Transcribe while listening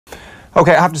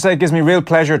Okay, I have to say it gives me real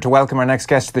pleasure to welcome our next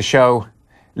guest to the show,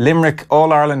 Limerick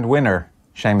All Ireland winner,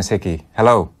 Seamus Hickey.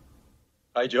 Hello.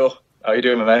 Hi Joe, how you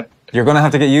doing, my man? You're going to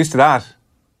have to get used to that.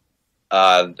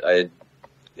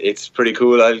 It's pretty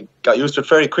cool. I got used to it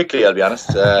very quickly, I'll be honest.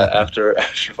 After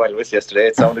final miss yesterday,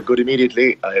 it sounded good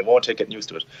immediately. I won't take getting used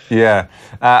to it. Yeah,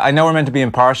 I know we're meant to be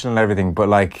impartial and everything, but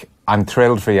I'm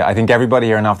thrilled for you. I think everybody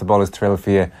here in Off the Ball is thrilled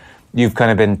for you. You've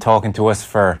kind of been talking to us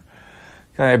for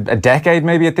a decade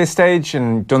maybe at this stage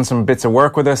and done some bits of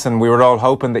work with us, and we were all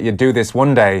hoping that you'd do this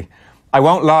one day. I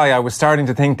won't lie, I was starting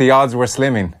to think the odds were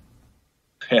slimming.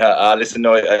 Yeah, listen,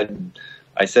 no,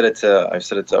 I said it to, I was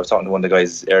talking to one of the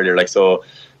guys earlier,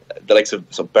 the likes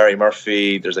of Barry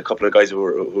Murphy. There's a couple of guys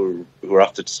who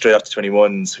are straight off to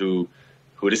 21s who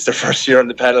this is their first year on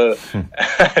the panel,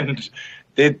 and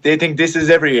they think this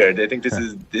is every year. They think this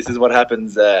is what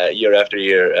happens year after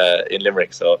year in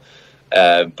Limerick. So,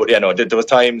 but yeah, no, there was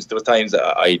times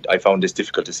that I found this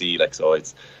difficult to see.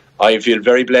 I feel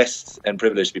very blessed and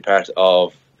privileged to be part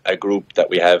of a group that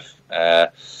we have.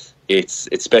 It's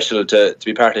special to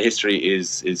be part of history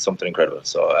is something incredible.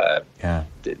 So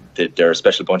they're a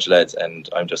special bunch of lads, and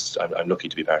I'm lucky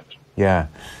to be part of it. Yeah,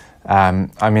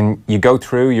 I mean, you go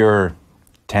through your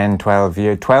 12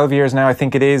 years now, I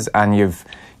think it is, and you've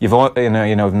all,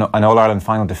 an All Ireland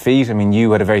final defeat. I mean,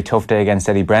 you had a very tough day against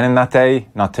Eddie Brennan that day.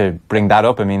 Not to bring that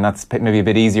up, I mean that's maybe a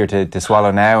bit easier to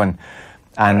swallow now, and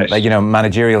right.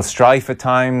 Managerial strife at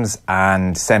times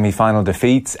and semi-final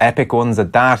defeats, epic ones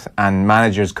at that, and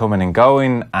managers coming and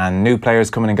going and new players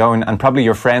coming and going, and probably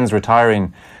your friends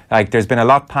retiring. There's been a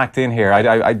lot packed in here.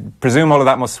 I presume all of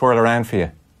that must swirl around for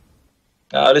you.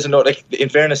 Listen, no, in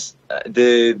fairness,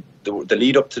 the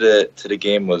lead up to the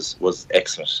game was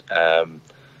excellent.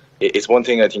 It's one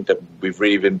thing I think that we've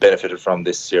really been benefited from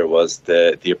this year was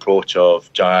the approach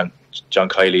of John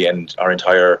Kiley, and our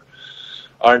entire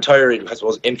I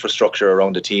suppose infrastructure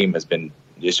around the team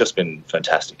it's just been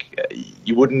fantastic.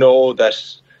 You wouldn't know that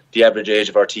the average age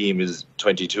of our team is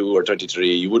 22 or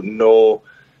 23. You wouldn't know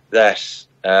that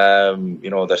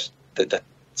that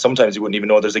sometimes you wouldn't even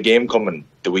know there's a game coming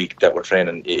the week that we're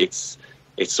training. It's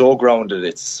so grounded,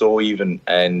 it's so even,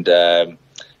 and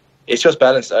it's just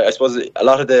balanced. I suppose a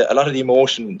lot of the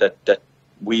emotion that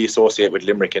we associate with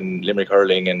Limerick and Limerick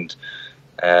hurling, and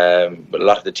but a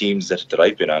lot of the teams that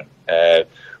I've been on,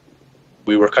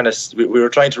 we were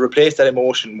trying to replace that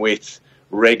emotion with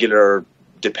regular,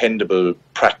 dependable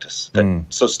practice.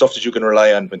 So stuff that you can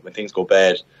rely on when things go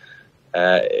bad.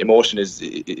 Emotion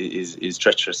is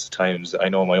treacherous at times. I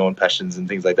know my own passions and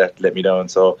things like that let me down.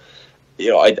 So,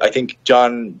 I think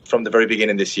John from the very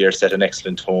beginning this year set an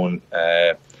excellent tone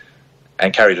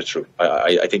and carried it through.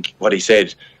 I think what he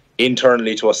said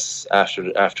internally to us after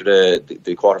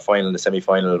the quarter final and the semi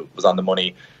final was on the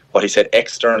money. What he said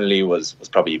externally was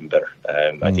probably even better.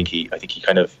 I think he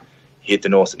kind of hit the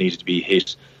notes that needed to be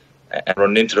hit. And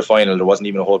running into the final, there wasn't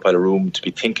even a whole pile of room to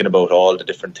be thinking about all the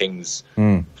different things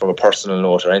from a personal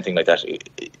note or anything like that.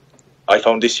 I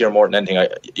found this year more than anything,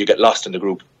 you get lost in the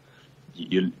group.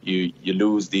 You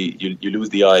lose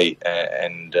the eye,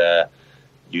 and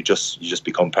you just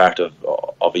become part of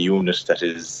a unit that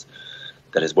is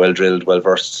well drilled, well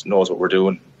versed, knows what we're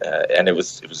doing, and it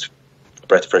was a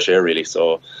breath of fresh air, really.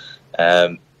 So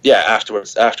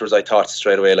afterwards I thought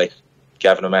straight away,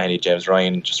 Gavin O'Mahony, James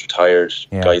Ryan, just retired,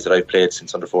 guys that I've played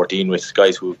since under 14 with,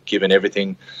 guys who've given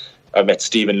everything. I met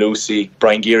Stephen Lucy,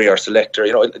 Brian Geary, our selector.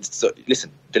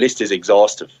 Listen, the list is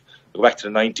exhaustive. We go back to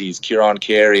the 90s. Kieran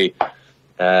Carey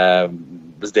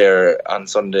was there on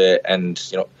Sunday, and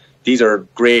these are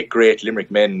great Limerick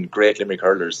men, great Limerick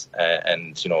hurlers,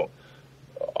 and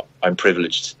I'm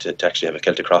privileged to actually have a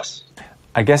Celtic cross.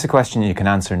 I guess a question you can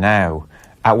answer now: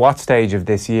 at what stage of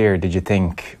this year did you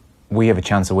think we have a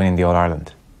chance of winning the All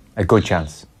Ireland? A good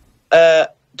chance. To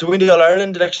win the All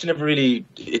Ireland, it actually never really.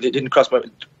 It didn't cross my.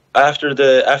 After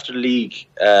the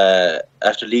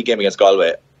league game against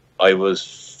Galway, I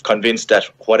was convinced that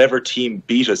whatever team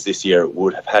beat us this year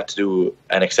would have had to do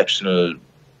an exceptional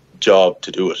job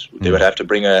to do it. They would have to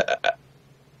bring a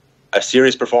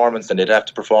serious performance, and they'd have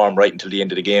to perform right until the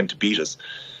end of the game to beat us.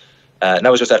 And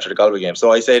that was just after the Galway game.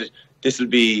 So I said, this will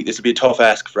be a tough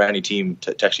ask for any team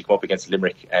to actually come up against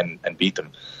Limerick and beat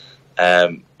them.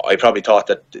 I probably thought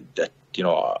that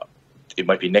it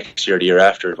might be next year, the year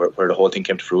after, where the whole thing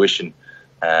came to fruition,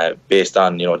 based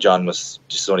on John was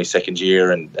just only second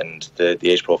year and the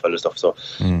age profile and stuff. So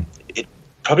it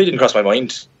probably didn't cross my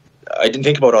mind. I didn't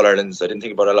think about All Irelands. I didn't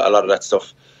think about a lot of that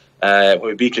stuff. When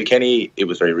we beat Kilkenny, it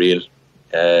was very real.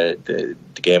 The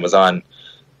game was on,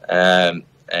 and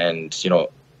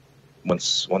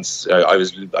once I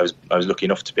was lucky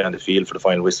enough to be on the field for the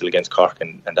final whistle against Cork,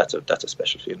 and that's a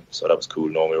special feeling. So that was cool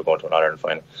knowing we were going to an Ireland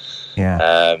final.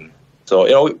 Yeah. So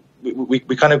you know,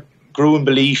 we kind of grew in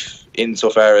belief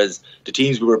insofar as the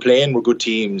teams we were playing were good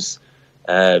teams.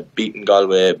 Beating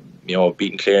Galway, you know,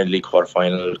 beating Clare in the league quarter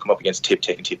final, come up against Tip,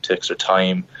 taking Tip to extra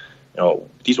time. You know,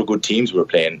 these were good teams we were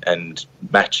playing and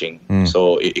matching.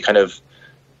 So it kind of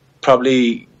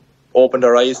probably opened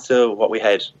our eyes to what we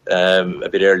had a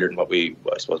bit earlier than what I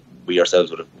suppose we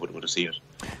ourselves would have seen it.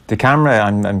 The camera,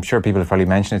 I'm sure people have probably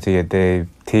mentioned it to you, the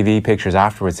TV pictures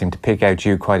afterwards seem to pick out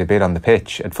you quite a bit on the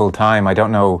pitch at full time. I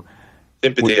don't know.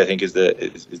 Sympathy, I think, is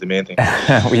the main thing.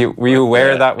 were you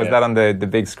aware of that? Was that on the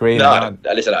big screen? No,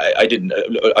 listen, I didn't.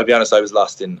 I'll be honest. I was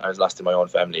lost in my own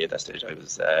family at that stage. I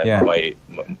was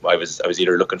I was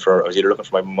either looking for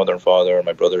my mother and father or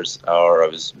my brothers, or I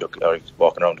was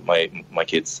walking around with my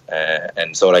kids,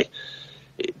 and so like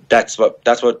that's what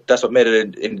made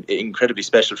it incredibly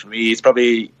special for me. It's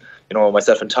probably, you know,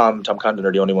 myself and Tom Condon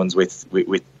are the only ones with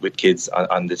kids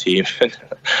on the team.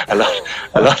 a lot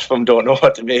of them don't know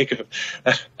what to make of.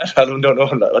 A lot of them don't know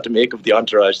what to make of the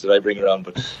entourage that I bring around.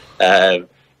 But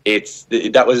that's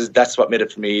what made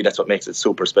it for me. That's what makes it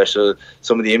super special.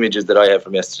 Some of the images that I have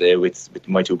from yesterday with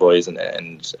my two boys and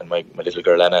my little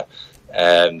girl Anna,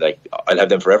 like I'll have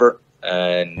them forever,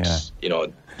 and you know,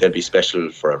 they'll be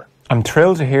special forever. I'm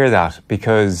thrilled to hear that,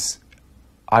 because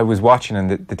I was watching and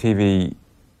the TV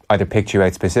either picked you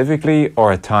out specifically,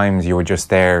 or at times you were just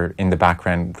there in the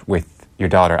background with your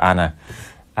daughter Anna,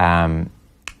 and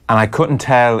I couldn't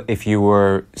tell if you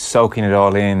were soaking it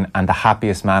all in and the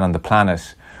happiest man on the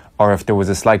planet, or if there was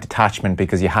a slight detachment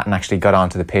because you hadn't actually got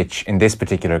onto the pitch in this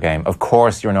particular game. Of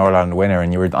course, you're an All-Ireland winner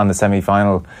and you were on the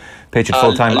semi-final pitch at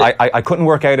full time. I couldn't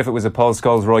work out if it was a Paul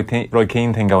Scholes, Roy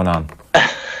Keane thing going on.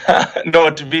 No,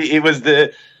 it was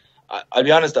the. I'll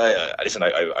be honest.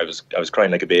 I was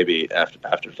crying like a baby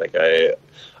after. Like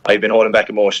I've been holding back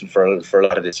emotion for a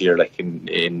lot of this year. Like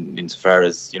in so far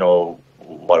as, you know,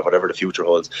 whatever the future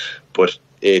holds, but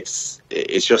it's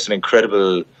just an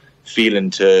incredible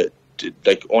feeling to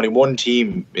like only one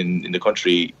team in the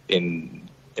country in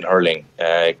hurling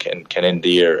can end the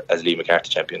year as Lee McCarthy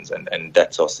champions, and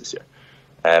that's us this year.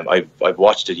 I've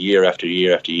watched it year after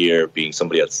year after year being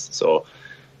somebody else. So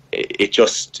it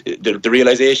just the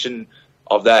realization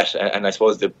of that, and I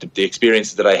suppose the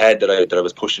experiences that I had that I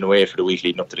was pushing away for the week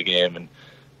leading up to the game, and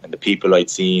the people I'd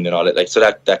seen and all that, like, so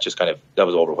that just kind of, that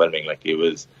was overwhelming. Like it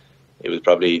was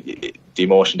probably the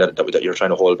emotion that you're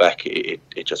trying to hold back.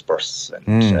 It just bursts,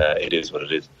 and it is what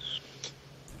it is.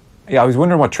 Yeah, I was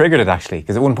wondering what triggered it actually,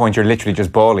 because at one point you're literally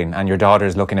just bawling and your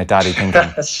daughter's looking at daddy thinking,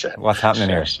 what's happening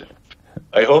here?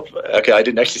 I hope. Okay, I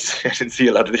didn't see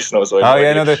a lot of this now. So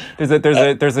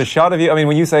there's a shot of you. I mean,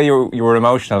 when you say you were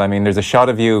emotional, I mean, there's a shot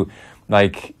of you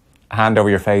like hand over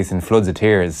your face in floods of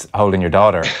tears holding your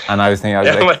daughter, and I was thinking,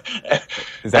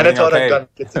 is that okay?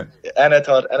 Anna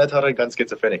thought I'd gone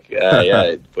schizophrenic.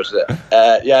 No,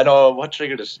 what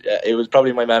triggered it? It was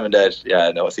probably my mum and dad.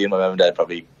 Seeing my mum and dad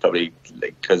probably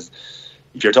like, because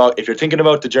if you're thinking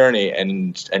about the journey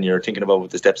and you're thinking about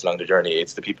the steps along the journey,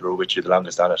 it's the people who are with you the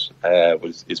longest on it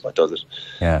is what does it.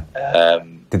 Yeah.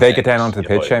 Did they get down onto the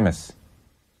pitch, Seamus?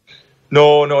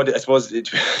 No. I suppose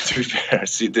to be fair,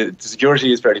 see, the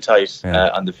security is fairly tight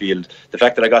on the field. The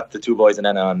fact that I got the two boys and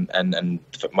Anna on, and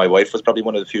my wife was probably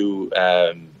one of the few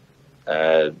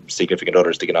significant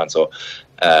others to get on. So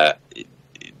I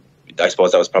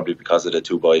suppose that was probably because of the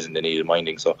two boys and they needed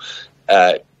minding. So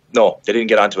no, they didn't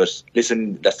get onto it.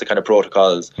 Listen, that's the kind of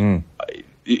protocols.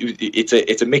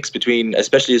 It's a mix between,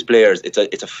 especially as players, it's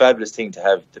a fabulous thing to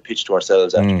have the pitch to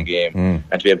ourselves after the game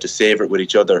and to be able to savour it with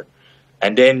each other.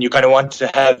 And then you kind of want to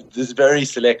have this very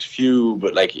select few,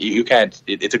 but like you can't.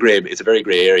 It's a very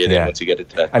grey area. Then once you get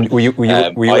into that. And were you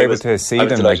able to see them?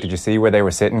 Delighted. Like, did you see where they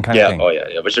were sitting? Kind of thing.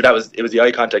 Yeah. But sure, it was the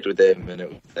eye contact with them, and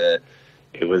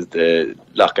it was the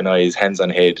locking eyes, hands on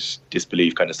head,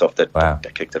 disbelief kind of stuff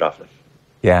that kicked it off.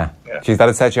 Yeah. Geez,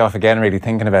 that'd set you off again, really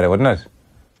thinking about it, wouldn't it?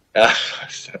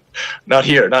 Not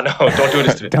here, not now. Don't do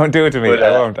this to me. Don't do it to me. But,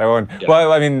 I won't. Yeah.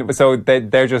 Well, I mean, so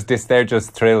they're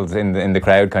just thrilled in the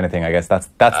crowd, kind of thing. I guess that's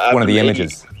one of the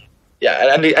images.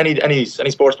 Yeah, and any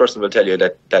sports person will tell you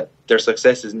that their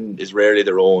success is rarely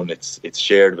their own. It's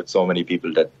shared with so many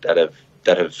people that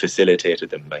have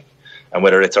facilitated them. Like, And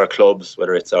whether it's our clubs,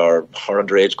 whether it's our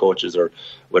underage coaches, or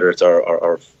whether it's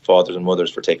our fathers and mothers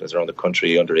for taking us around the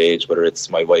country underage, whether it's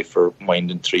my wife for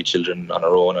minding 3 children on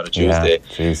her own on a Tuesday,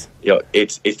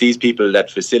 it's these people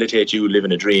that facilitate you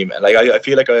living a dream. And like I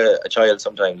feel like a child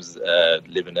sometimes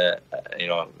living a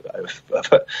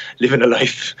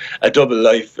life, a double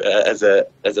life as a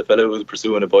fellow who's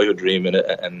pursuing a boyhood dream and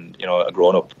a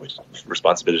grown up with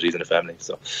responsibilities in a family.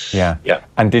 So yeah.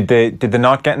 And did the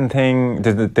not getting thing,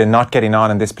 did the not getting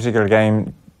on in this particular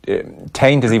game,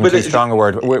 taint is even too strong a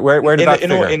word. Where did that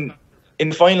figure? In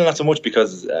the final, not so much,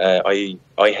 because I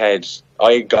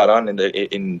got on in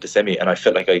the semi, and I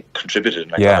felt like I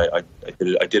contributed. And I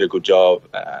did a good job,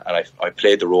 and I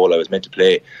played the role I was meant to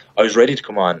play. I was ready to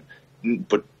come on,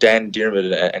 but Dan,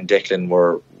 Diarmuid, and Declan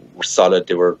were solid.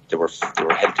 They were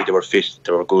healthy. They were fit.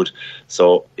 They were good.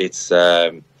 So it's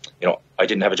I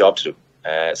didn't have a job to do.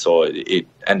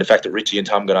 And the fact that Richie and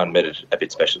Tom got on made it a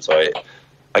bit special. So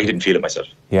I didn't feel it myself,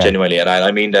 genuinely, and I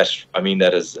mean that. I mean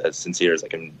that as sincere as I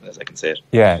can say it.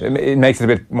 Yeah, it makes it a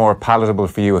bit more palatable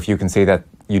for you if you can see that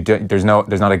there's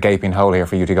not a gaping hole here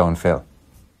for you to go and fill.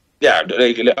 Yeah,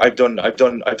 I've done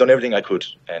everything I could,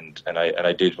 and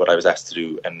I did what I was asked to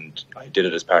do, and I did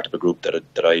it as part of a group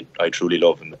that I truly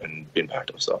love and been part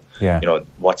of. So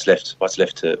what's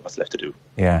left to do?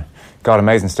 Yeah, God,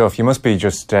 amazing stuff. You must be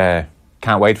just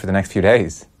can't wait for the next few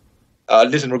days.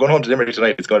 Listen, we're going home to Limerick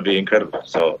tonight. It's going to be incredible.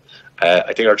 So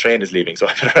I think our train is leaving. So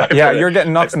you're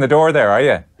getting knocks in the door there, are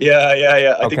you?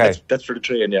 Yeah. I think that's for the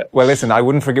train. Yeah. Well, listen, we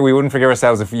wouldn't forgive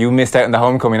ourselves if you missed out on the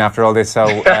homecoming after all this. So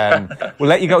we'll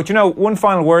let you go. Do you know, one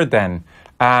final word then?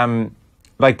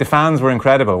 Like, the fans were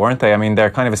incredible, weren't they? I mean,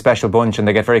 they're kind of a special bunch, and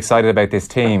they get very excited about this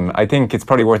team. I think it's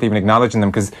probably worth even acknowledging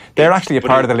them, because they're actually a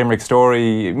part of the Limerick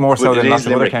story more so than lots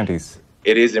of other counties.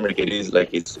 It is Limerick. It is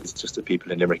like it's just the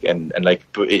people in Limerick, and like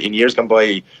in years gone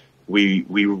by, we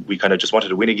kind of just wanted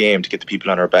to win a game to get the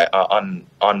people on our back,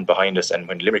 on behind us. And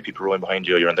when Limerick people rowing behind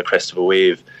you, you're on the crest of a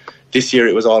wave. This year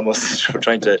it was almost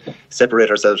trying to separate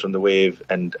ourselves from the wave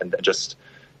and just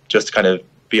kind of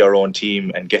be our own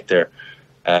team and get there.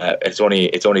 It's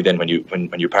only then when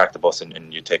you park the bus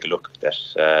and you take a look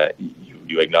that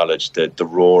you acknowledge the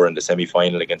roar in the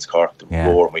semi-final against Cork, the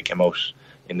roar when we came out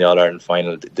in the All Ireland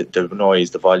final, the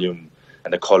noise, the volume,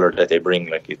 and the colour that they bring,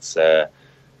 like it's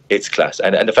class,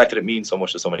 and the fact that it means so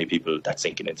much to so many people, that's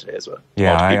sinking in today as well.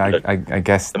 I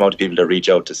guess the amount of people that reach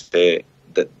out to say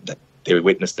that they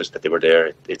witnessed it, that they were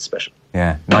there, it's special.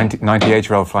 Yeah,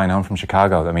 98-year-old flying home from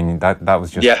Chicago. I mean, that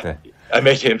was just. I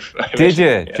met him. Did you?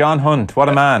 Yeah. John Hunt, what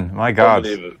a man! My God.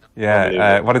 Unbelievable.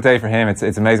 Yeah, what a day for him.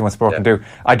 It's amazing what sport can do.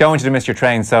 I don't want you to miss your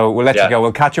train, so we'll let you go.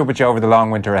 We'll catch up with you over the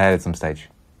long winter ahead at some stage.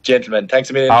 Gentlemen, thanks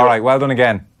a million. All right, well done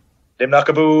again. Lim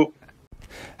Nakaboo.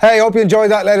 Hey, hope you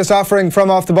enjoyed that latest offering from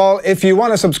Off the Ball. If you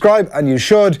want to subscribe, and you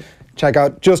should, check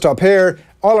out just up here.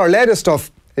 All our latest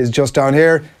stuff is just down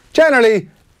here. Generally,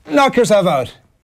 knock yourself out.